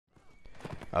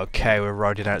Okay, we're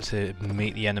riding out to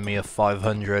meet the enemy of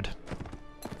 500.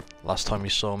 Last time you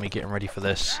saw me getting ready for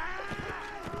this.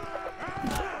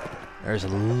 There's a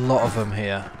lot of them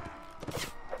here.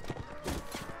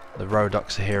 The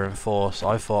Rodoks are here in force.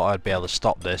 I thought I'd be able to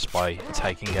stop this by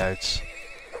taking out...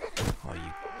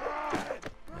 Oh,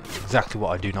 exactly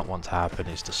what I do not want to happen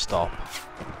is to stop.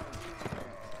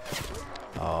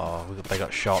 Oh, they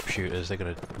got sharpshooters. They're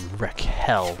going to wreak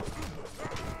hell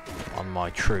on my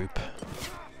troop.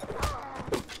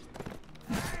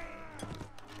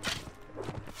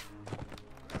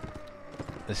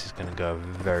 This is going to go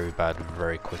very bad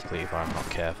very quickly if I'm not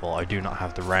careful. I do not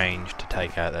have the range to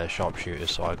take out their sharpshooters,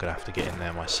 so I'm going to have to get in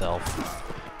there myself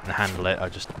and handle it. I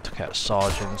just took out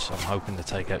sergeants. I'm hoping to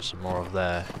take out some more of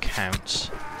their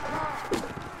counts.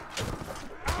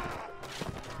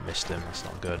 Missed him, that's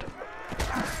not good.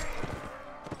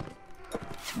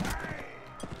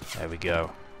 There we go.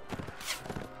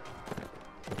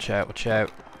 Watch out, watch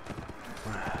out.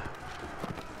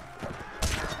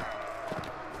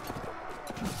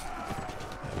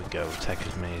 Go, take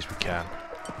as many as we can.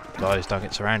 Guys, don't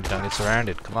get surrounded, don't get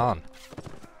surrounded, come on.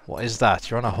 What is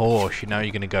that? You're on a horse, you know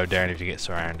you're going to go down if you get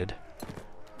surrounded.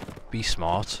 Be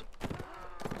smart.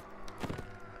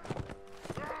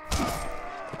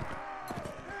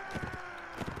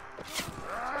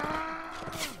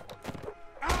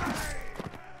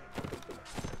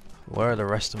 Where are the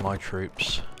rest of my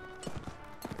troops?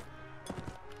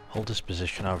 Hold this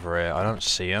position over here. I don't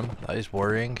see them. That is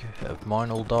worrying. Have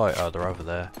mine all died? Oh, they're over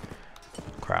there.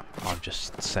 Crap. I've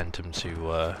just sent them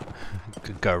to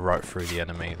go right through the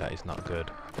enemy. That is not good.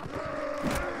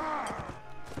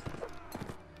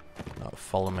 No,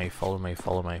 follow me, follow me,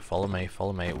 follow me, follow me,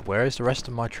 follow me. Where is the rest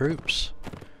of my troops?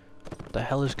 What the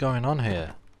hell is going on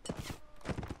here?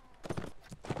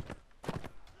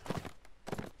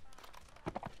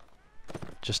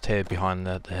 Just here behind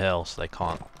the hill, so they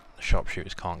can't...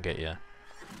 Sharpshooters can't get you.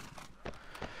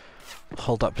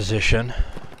 Hold that position.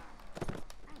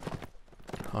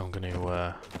 I'm going to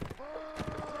one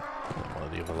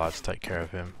of the other lads take care of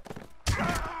him.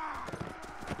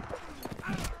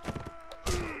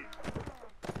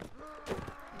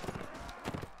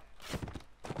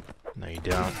 No, you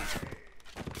don't.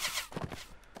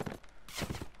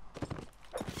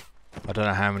 I don't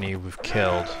know how many we've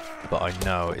killed, but I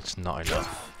know it's not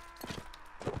enough.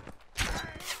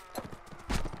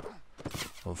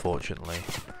 Unfortunately.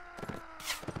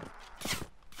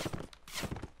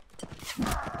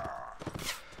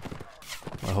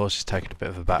 My horse is taking a bit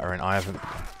of a battering. I haven't...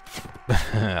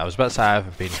 I was about to say I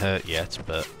haven't been hurt yet,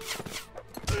 but...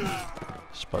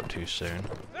 spoke too soon.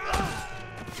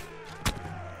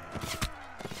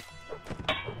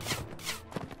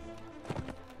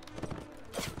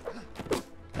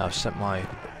 Now I've sent my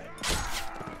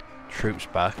troops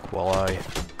back while I...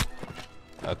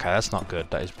 Okay, that's not good.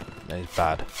 That is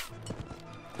bad.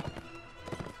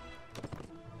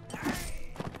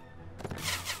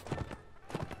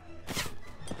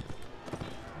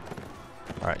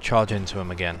 Alright, charge into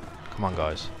him again. Come on,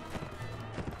 guys.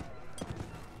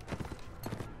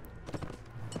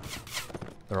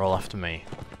 They're all after me.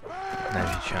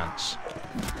 Now's your chance.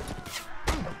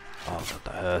 Oh god,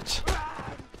 that hurts.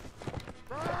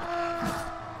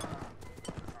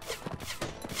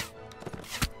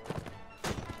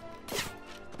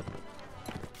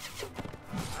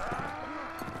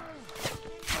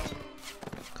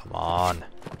 Come on.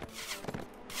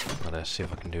 Let's see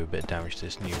if I can do a bit of damage to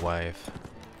this new wave.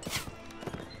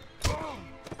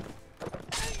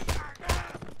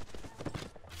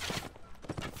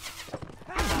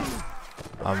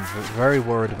 I'm very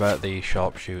worried about the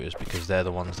sharpshooters because they're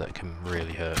the ones that can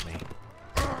really hurt me.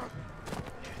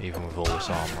 Even with all this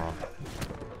armor on.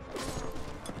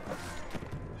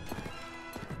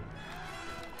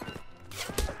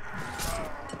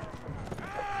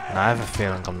 And I have a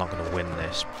feeling I'm not going to win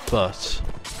this, but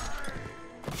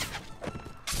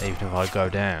even if I go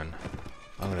down,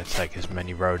 I'm going to take as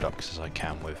many Rodoks as I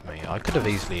can with me. I could have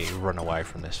easily run away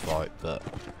from this fight, but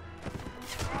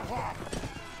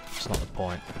it's not the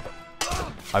point.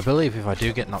 I believe if I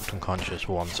do get knocked unconscious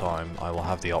one time, I will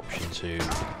have the option to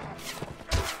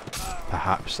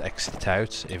perhaps exit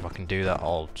out. If I can do that,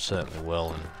 I'll certainly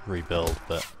will and rebuild,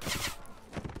 but if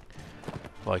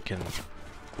I can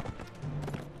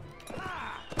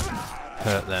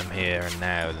hurt them here and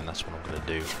now, then that's what I'm going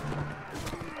to do.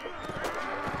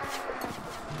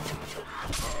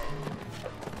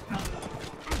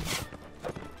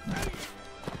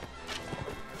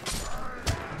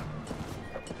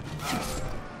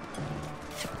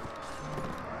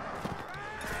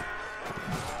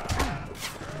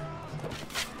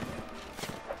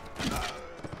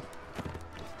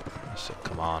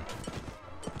 on.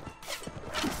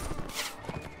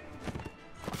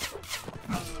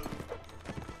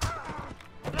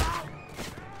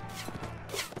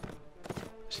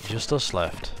 It's just us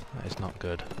left. That is not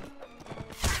good.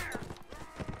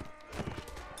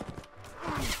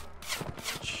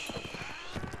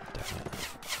 Damn it.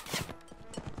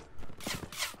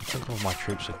 I think all my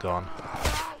troops are gone.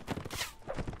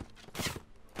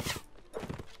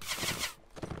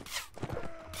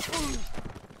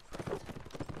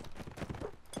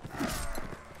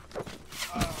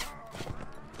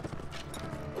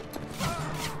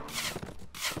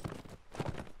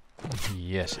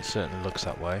 Yes, it certainly looks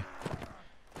that way.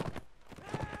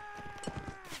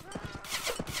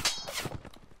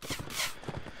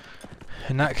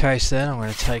 In that case then, I'm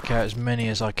going to take out as many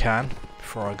as I can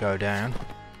before I go down.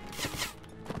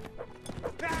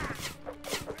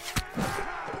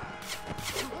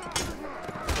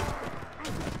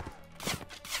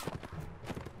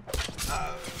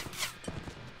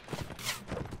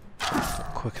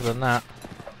 Quicker than that.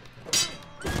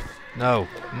 No,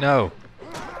 no!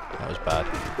 That was bad.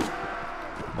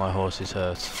 My horse is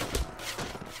hurt.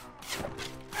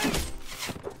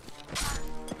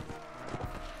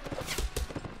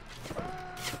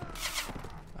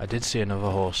 I did see another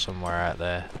horse somewhere out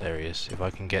there. There he is. If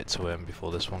I can get to him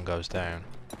before this one goes down.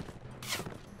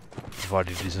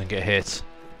 Provided he doesn't get hit.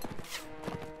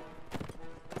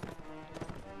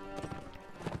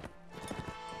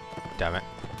 Damn it.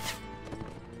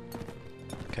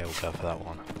 Okay, we'll go for that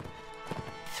one.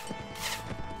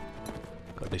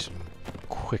 Got to do some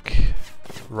quick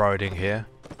riding here.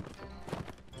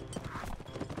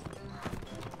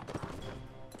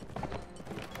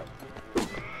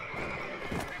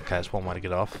 Okay, that's one way to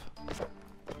get off.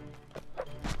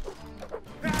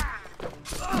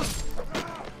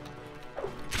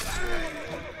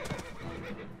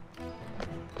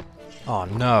 Oh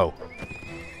no!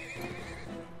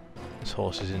 This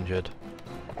horse is injured.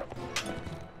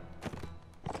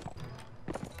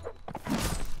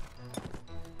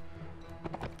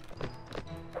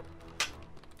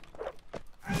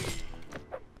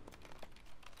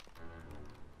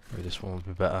 Maybe this one would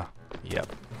be better.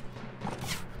 Yep.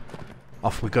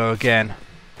 Off we go again.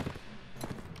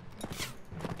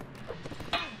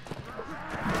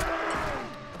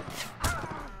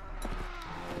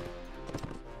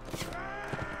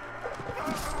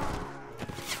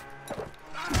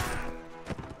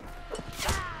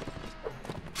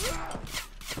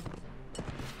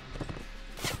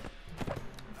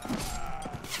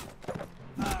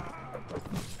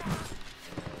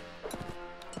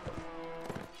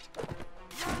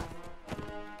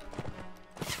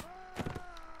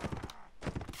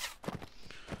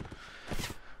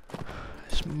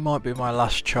 Might be my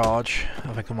last charge.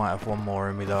 I think I might have one more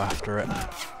in me though after it.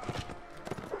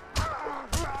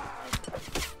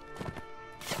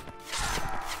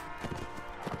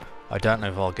 I don't know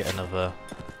if I'll get another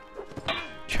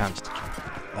chance to jump.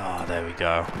 Ah, there we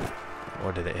go.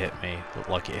 Or did it hit me? Looked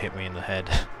like it hit me in the head.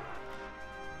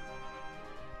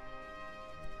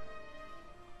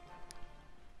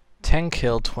 10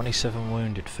 killed, 27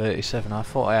 wounded, 37. I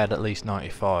thought I had at least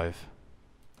 95.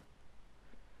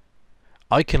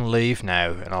 I can leave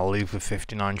now, and I'll leave with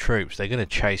 59 troops. They're going to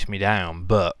chase me down,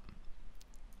 but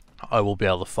I will be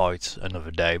able to fight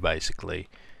another day, basically.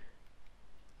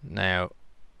 Now,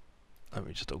 let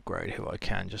me just upgrade who I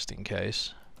can, just in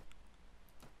case.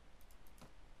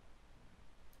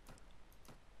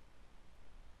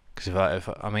 Because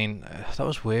I mean, that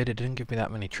was weird. It didn't give me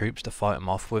that many troops to fight them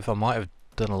off with. I might have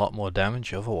done a lot more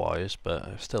damage otherwise,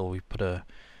 but still, we put a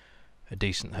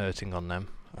decent hurting on them.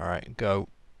 Alright, go.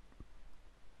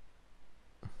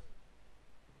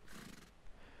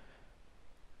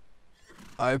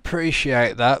 I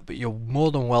appreciate that, but you're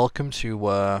more than welcome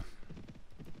to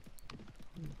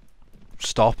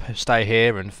stay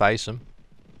here and face them.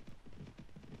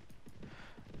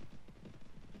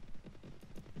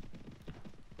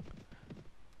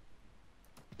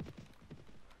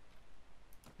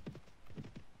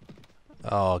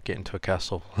 Oh, get into a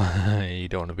castle. You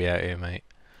don't want to be out here, mate.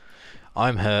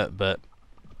 I'm hurt, but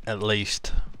at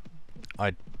least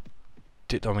I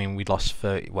mean, we lost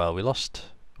 30. Well, we lost.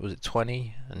 Was it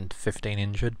 20 and 15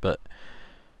 injured, but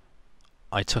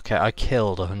I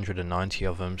killed 190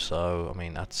 of them, so I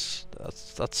mean that's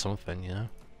something, you know.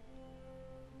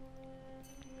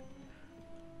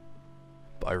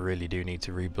 But I really do need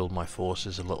to rebuild my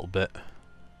forces a little bit.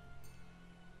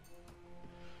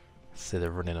 See,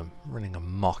 they're running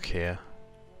amok here,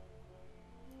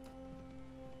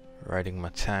 raiding my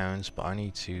towns, but I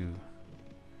need to.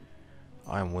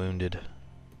 I am wounded.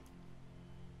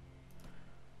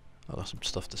 I've got some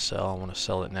stuff to sell. I want to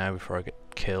sell it now before I get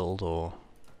killed, or...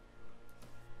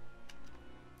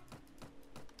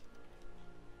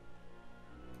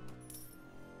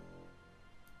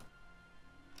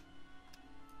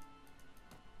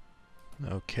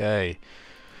 Okay.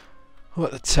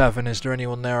 What, the tavern? Is there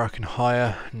anyone there I can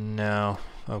hire? No.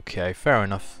 Okay, fair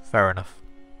enough. Fair enough.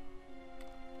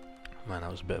 Man,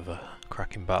 that was a bit of a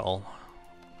cracking battle.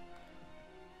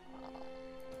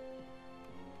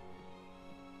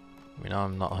 I mean,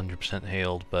 I'm not 100%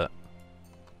 healed, but...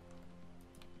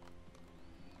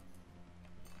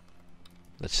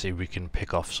 let's see if we can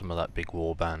pick off some of that big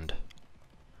warband.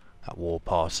 That war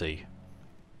party.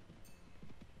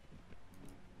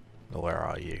 Where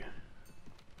are you?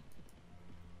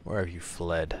 Where have you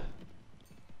fled?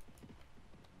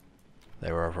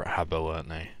 They were over at Habbo, weren't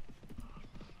they?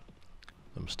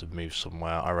 They must have moved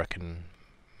somewhere. I reckon...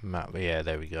 map. Yeah,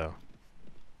 there we go.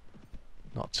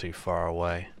 Not too far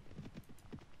away.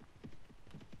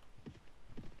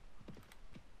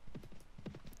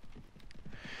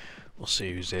 We'll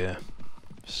see who's here.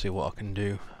 See what I can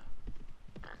do.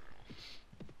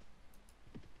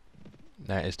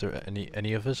 Now, is there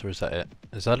any others, or is that it?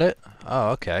 Is that it? Oh,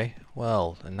 okay.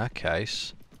 Well, in that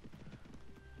case,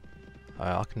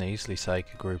 I can easily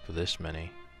take a group of this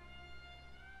many.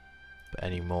 But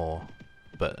any more,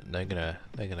 but they're gonna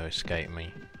escape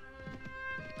me.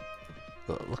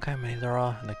 Look how many there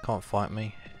are, and they can't fight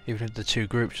me. Even if the two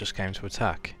groups just came to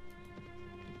attack.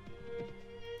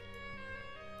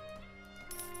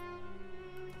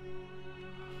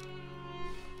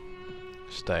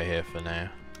 Stay here for now.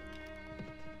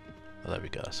 Oh, there we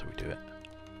go, so we do it.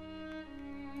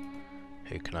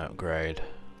 Who can I upgrade?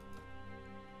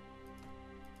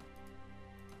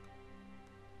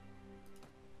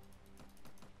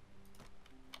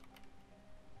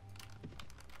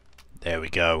 There we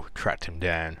go, tracked him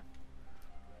down.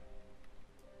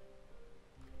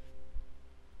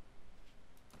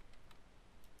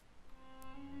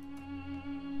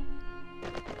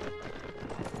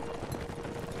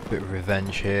 Bit of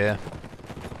revenge here.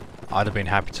 I'd have been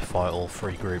happy to fight all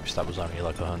three groups. That was only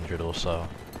like 100 or so.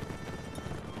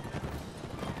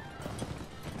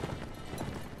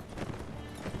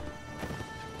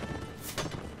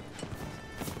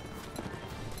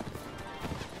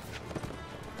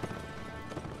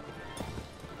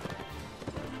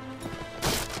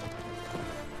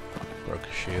 Broke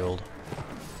a shield.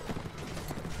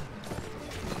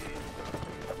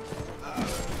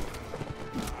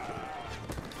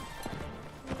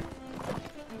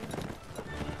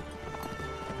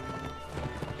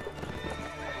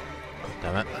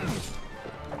 Damn it.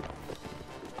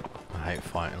 I hate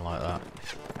fighting like that.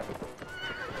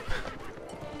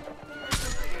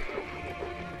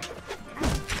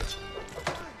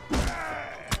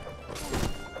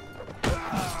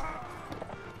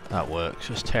 That works.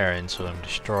 Just tear into them,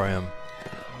 destroy them.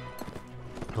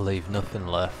 Leave nothing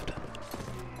left.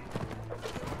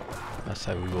 That's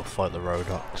how we will fight the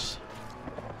Rodox.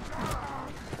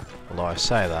 Although I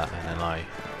say that and then I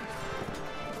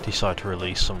decide to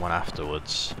release someone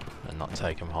afterwards and not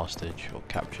take him hostage or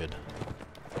captured.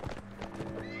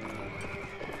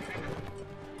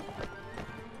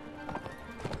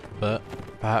 But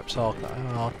perhaps I'll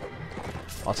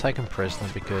take him prisoner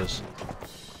because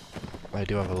they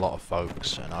do have a lot of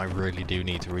folks and I really do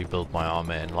need to rebuild my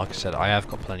army, and like I said, I have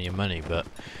got plenty of money, but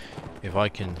if I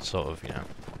can sort of, you know,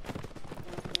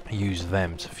 use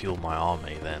them to fuel my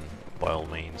army, then by all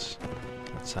means,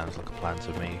 that sounds like a plan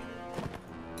to me.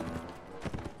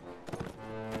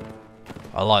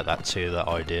 I like that too, that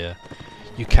idea.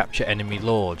 You capture enemy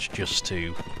lords just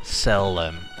to sell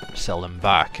them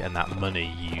back, and that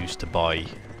money you use to buy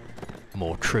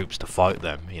more troops to fight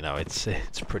them. You know, it's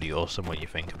pretty awesome when you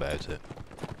think about it.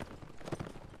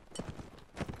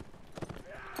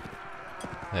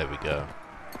 There we go.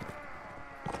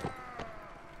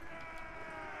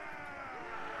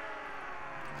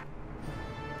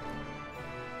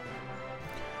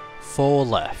 Four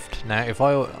left. Now, if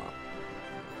I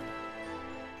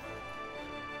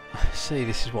see,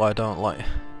 this is why I don't like.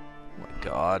 Oh my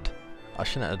god, I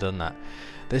shouldn't have done that.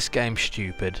 This game's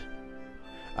stupid.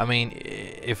 I mean,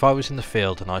 if I was in the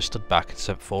field and I stood back and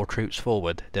sent 4 troops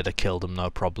forward, they'd have killed them no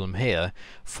problem. Here,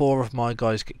 4 of my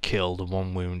guys get killed and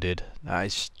 1 wounded. That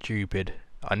is stupid.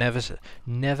 I never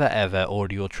ever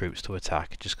order your troops to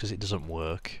attack just because it doesn't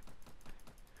work.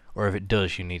 Or if it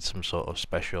does, you need some sort of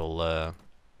special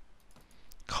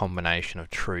combination of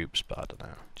troops, but I don't know.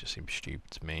 It just seems stupid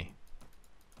to me.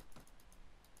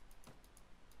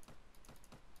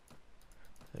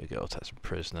 There we go, I'll take some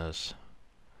prisoners.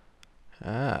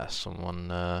 Ah, someone,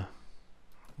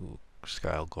 ooh,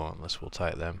 scale gauntlets, we'll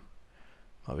take them.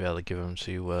 Might be able to give them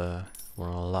to one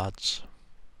of the lads.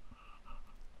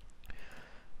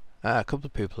 A couple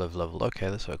of people have leveled. Okay,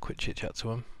 let's have a quick chit chat to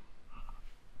them.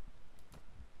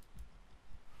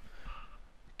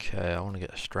 Okay, I want to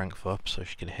get her strength up so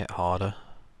she can hit harder.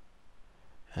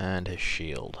 And his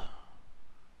shield.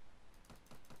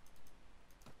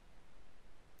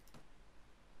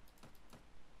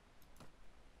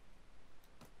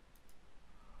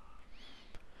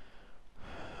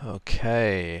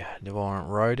 Okay, do I want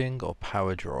riding or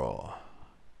power draw?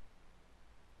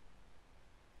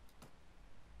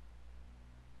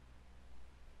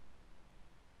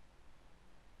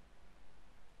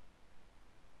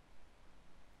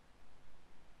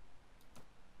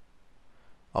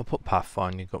 I'll put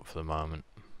pathfinding up for the moment.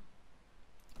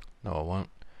 No, I won't.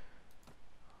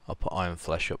 I'll put iron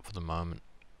flesh up for the moment.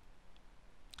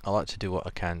 I like to do what I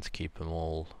can to keep them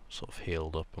all sort of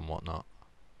healed up and whatnot.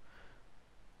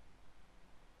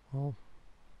 Well,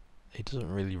 he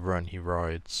doesn't really run, he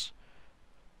rides.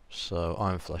 So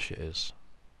iron flesh it is.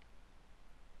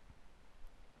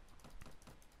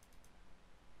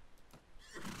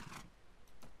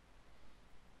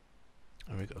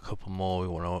 And we've got a couple more we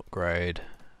want to upgrade.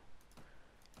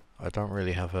 I don't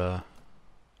really have a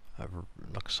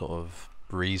like sort of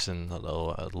reason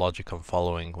or a logic I'm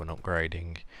following when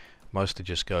upgrading. Mostly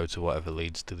just go to whatever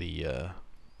leads to the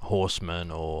horseman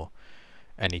or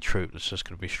any troop that's just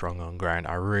going to be strong on ground.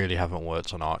 I really haven't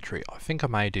worked on archery. I think I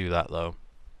may do that though.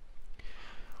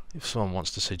 If someone wants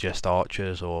to suggest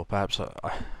archers, or perhaps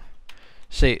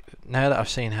see, now that I've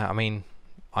seen how, I mean,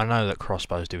 I know that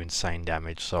crossbows do insane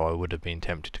damage, so I would have been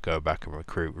tempted to go back and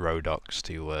recruit Rodox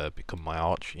to become my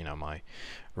arch, you know, my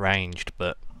ranged,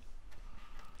 but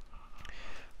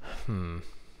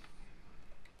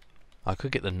I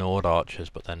could get the Nord archers,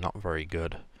 but they're not very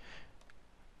good.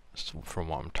 So from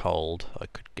what I'm told, I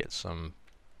could get some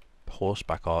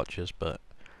horseback archers, but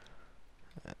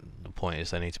the point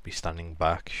is they need to be standing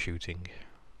back shooting.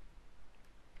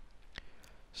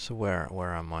 So where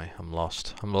am I? I'm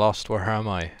lost. I'm lost. Where am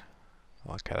I?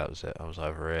 Okay, that was it. I was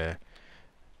over here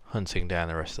hunting down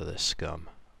the rest of this scum.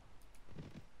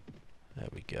 There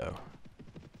we go.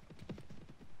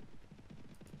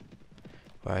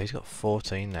 Wow, he's got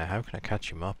 14 there. How can I catch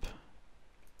him up?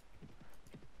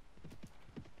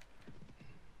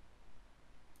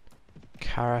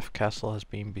 Karaf Castle has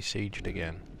been besieged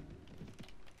again.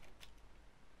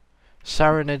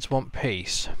 Saranids want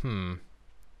peace.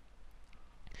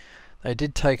 They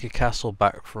did take a castle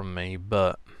back from me,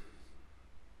 but...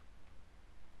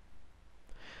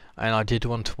 And I did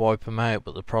want to wipe them out,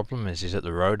 but the problem is that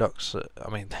the Rodox... I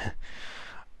mean...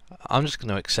 I'm just going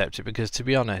to accept it, because to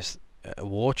be honest,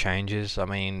 war changes, I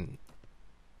mean...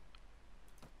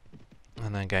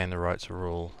 And then gain the right to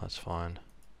rule, that's fine.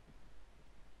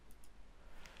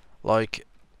 Like...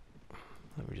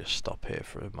 Let me just stop here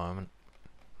for a moment.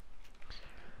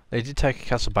 They did take a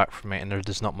castle back from me, and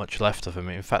there's not much left of them.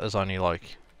 In fact, there's only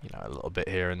like, you know, a little bit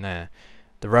here and there.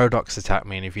 The Rodox attacked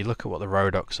me, and if you look at what the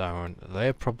Rodox are,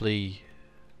 they're probably...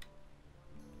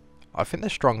 I think they're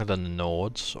stronger than the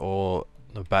Nords, or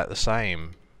about the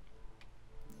same.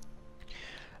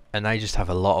 And they just have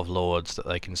a lot of lords that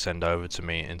they can send over to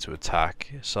me into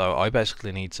attack. So I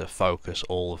basically need to focus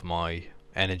all of my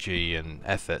energy and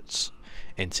efforts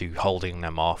into holding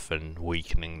them off and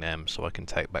weakening them so I can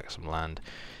take back some land.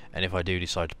 And if I do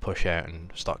decide to push out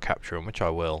and start capturing, which I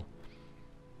will,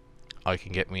 I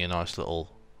can get me a nice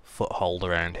little foothold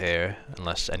around here,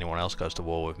 unless anyone else goes to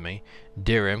war with me.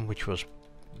 Dirim, which was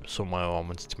somewhere I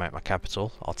wanted to make my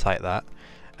capital, I'll take that.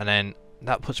 And then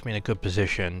that puts me in a good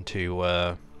position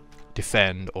to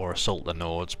defend or assault the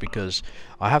Nords, because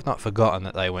I have not forgotten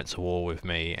that they went to war with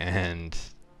me, and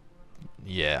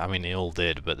yeah, I mean they all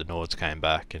did, but the Nords came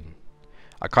back, and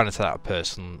I kind of take that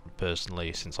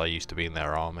personally since I used to be in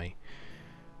their army.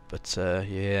 But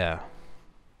yeah.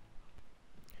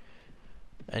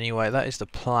 Anyway, that is the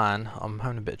plan. I'm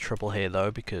having a bit of trouble here though,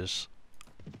 because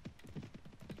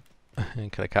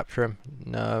can I capture him?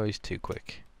 No, he's too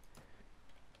quick.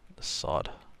 The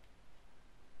sod.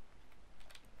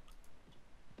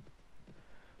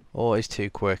 Oh, he's too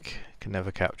quick. Can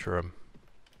never capture him.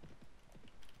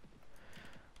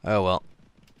 Oh well.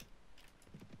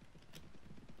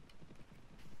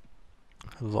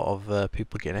 A lot of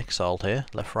people getting exiled here,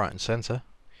 left, right and centre.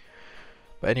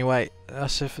 But anyway,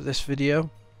 that's it for this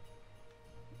video.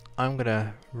 I'm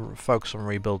gonna focus on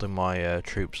rebuilding my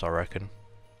troops, I reckon.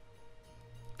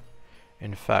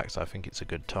 In fact, I think it's a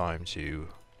good time to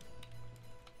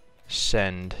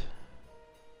send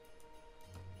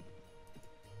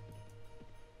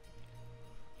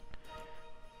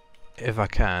if I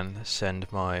can,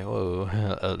 send my...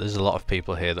 Whoa, there's a lot of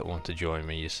people here that want to join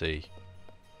me, you see.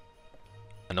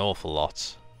 An awful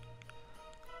lot.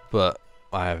 But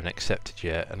I haven't accepted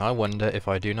yet, and I wonder if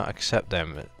I do not accept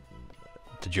them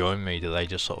to join me, do they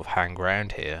just sort of hang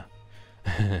around here?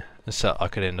 So I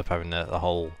could end up having the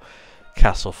whole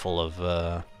castle full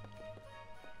of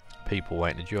people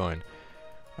waiting to join.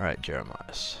 Alright,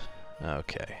 Jeremias.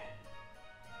 Okay.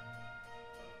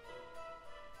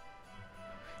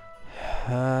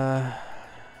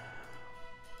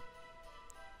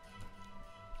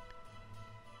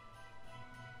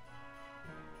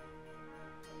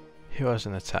 Who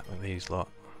hasn't attacked with these lot?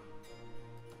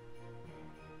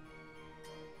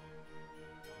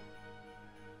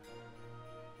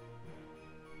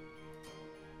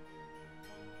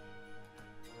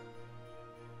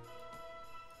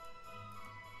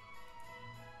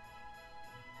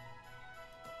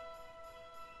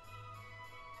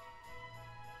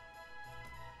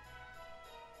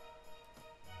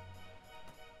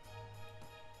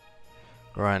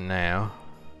 Right now.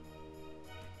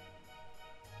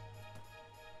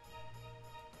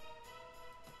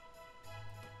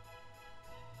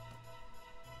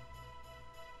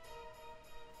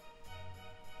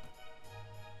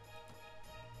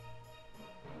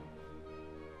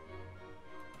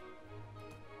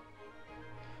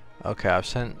 Okay, I've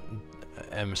sent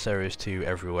emissaries to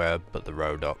everywhere but the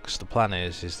Rodox. The plan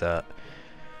is that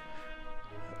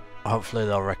hopefully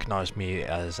they'll recognise me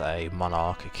as a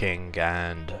monarch, a king,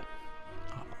 and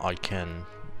I can,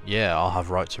 yeah, I'll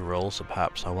have right to rule, so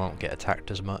perhaps I won't get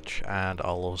attacked as much, and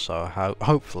I'll also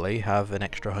hopefully have an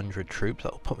extra 100 troops.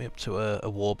 That'll put me up to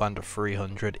a warband of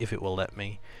 300 if it will let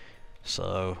me.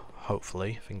 So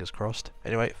hopefully, fingers crossed.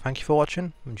 Anyway, thank you for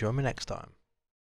watching, and join me next time.